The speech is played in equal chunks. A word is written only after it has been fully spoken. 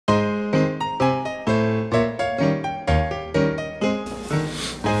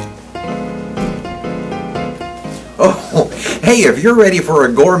Hey, if you're ready for a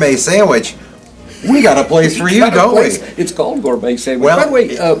gourmet sandwich, we got a place for you, don't we? It's called Gourmet Sandwich. Well, by the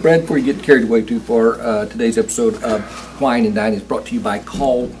way, Brad, before you get carried away too far, today's episode of Whine and Dine is brought to you by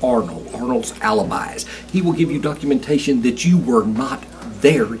Call Arnold, Arnold's Alibis. He will give you documentation that you were not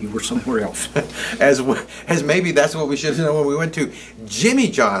there, you were somewhere else. as maybe that's what we should have known when we went to Jimmy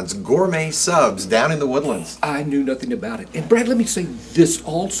John's Gourmet Subs down in the Woodlands. I knew nothing about it. And Brad, let me say this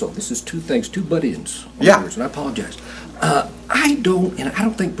also. This is two things, two butt-ins. Yeah. And I apologize. I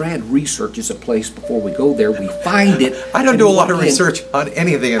don't think Brad researches a place before we go there. We find it. I don't do a lot of research on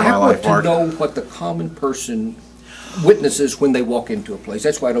anything in my life, Mark. I want to know what the common person witnesses when they walk into a place.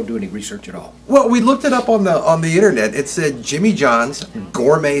 That's why I don't do any research at all. Well, we looked it up on the internet. It said Jimmy John's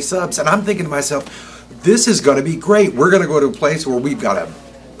Gourmet Subs, and I'm thinking to myself, this is going to be great. We're going to go to a place where we've got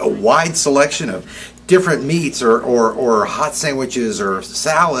a wide selection of different meats or hot sandwiches or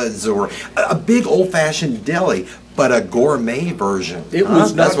salads or a big old-fashioned deli, but a gourmet version. It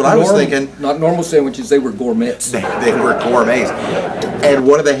was That's what I was thinking. Not normal sandwiches, they were gourmets. They were gourmets. And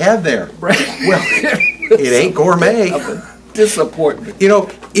what do they have there? Well, it ain't gourmet. Disappointment. You know,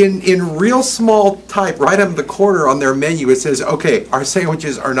 in real small type, right up the corner on their menu, it says, okay, our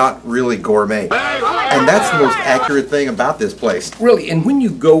sandwiches are not really gourmet. And that's the most accurate thing about this place. Really, and when you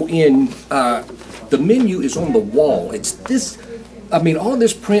go in, the menu is on the wall. It's this, all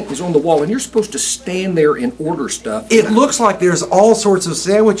this print is on the wall, and you're supposed to stand there and order stuff. It looks like there's all sorts of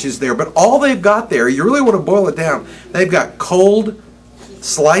sandwiches there, but all they've got there, you really want to boil it down, they've got cold,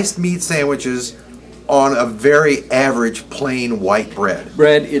 sliced meat sandwiches on a very average plain white bread.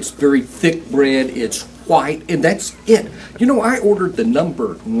 Bread, it's very thick bread, it's white, and that's it. You know, I ordered the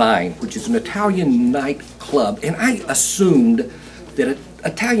number 9, which is an Italian nightclub, and I assumed that an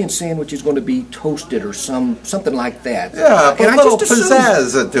Italian sandwich is going to be toasted or something like that. Yeah, but and a little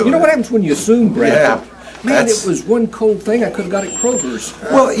pizzazz to it. You know what happens when you assume, Brad? Yeah. Man, it was one cold thing I could have got at Kroger's.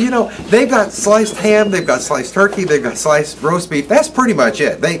 Well, you know, they've got sliced ham, they've got sliced turkey, they've got sliced roast beef. That's pretty much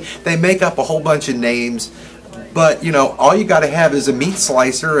it. They make up a whole bunch of names, but, you know, all you got to have is a meat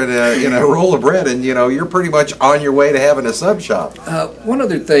slicer and a roll of bread, and, you know, you're pretty much on your way to having a sub shop. One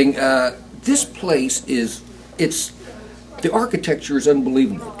other thing, this place the architecture is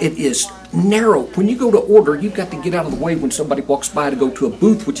unbelievable. It is narrow. When you go to order, you've got to get out of the way when somebody walks by to go to a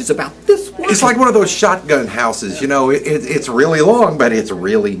booth, which is about this wide. It's like one of those shotgun houses, you know. It's really long, but it's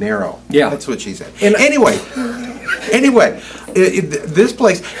really narrow. Yeah. That's what she said. And anyway, this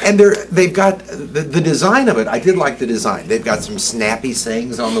place, and they've got the design of it. I did like the design. They've got some snappy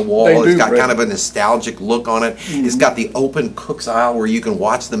sayings on the wall. It's got kind of a nostalgic look on it. Mm-hmm. It's got the open cook's aisle where you can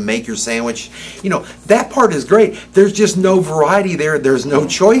watch them make your sandwich. You know, that part is great. There's just no variety there. There's no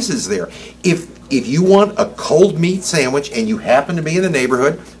choices there. If you want a cold meat sandwich and you happen to be in the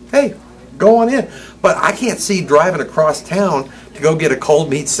neighborhood, hey, go on in. But I can't see driving across town to go get a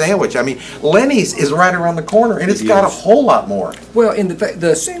cold meat sandwich. I mean, Lenny's is right around the corner, and it's got a whole lot more. Well, and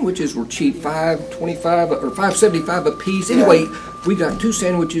the sandwiches were cheap, $5.25 or $5.75 a piece. Anyway, we got 2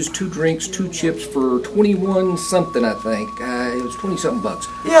 sandwiches, 2 drinks, 2 chips for 21 something, I think. It was 20 something bucks.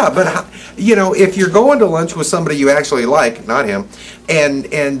 Yeah, but you know, if you're going to lunch with somebody you actually like, not him,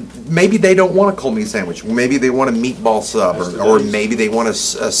 and maybe they don't want a cold meat sandwich, maybe they want a meatball sub, or maybe they want a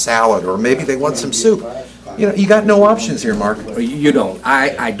salad, or maybe they want some soup. You know, you got no options here, Mark. You don't.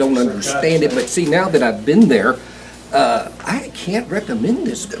 I don't understand it, but see, now that I've been there, I can't recommend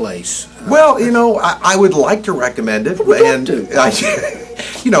this place. Well, you know, I would like to recommend it, and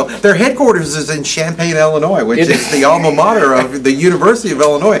you know, their headquarters is in Champaign, Illinois, which is the alma mater of the University of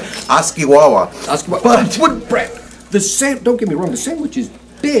Illinois, Osceola. But Brett, don't get me wrong, the sandwich is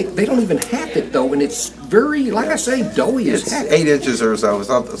big. They don't even have it though, and it's very, like I say, doughy as heck. 8 inches or so,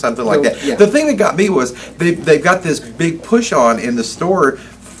 something like that. Yeah. The thing that got me was they've got this big push on in the store,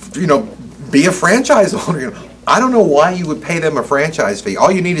 you know, be a franchise owner. You know, I don't know why you would pay them a franchise fee.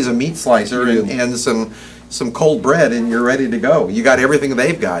 All you need is a meat slicer and some cold bread, and you're ready to go. You got everything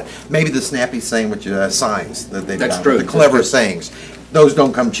they've got. Maybe the snappy sandwich signs that they've got. That's true. The clever sayings. Those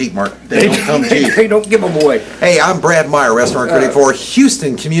don't come cheap, Mark. They don't come cheap. They don't give them away. Hey, I'm Brad Meyer, restaurant critic for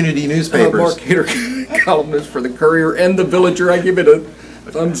Houston Community Newspapers. Mark Hayter, columnist for the Courier and the Villager. I give it a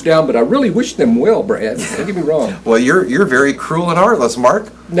thumbs down, but I really wish them well, Brad. Don't get me wrong. Well, you're very cruel and heartless, Mark.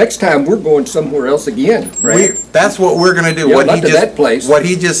 Next time we're going somewhere else again, Brad. That's what we're going to do. Yeah, that place. What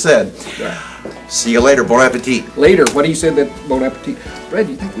he just said. See you later. Bon appetit. Later. What he said, that bon appetit. Brad,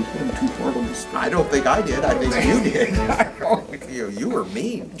 do you think we put him too far on this? I don't think I did. I think you did. You were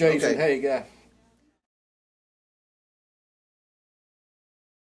mean. Jason, okay. hey, guy.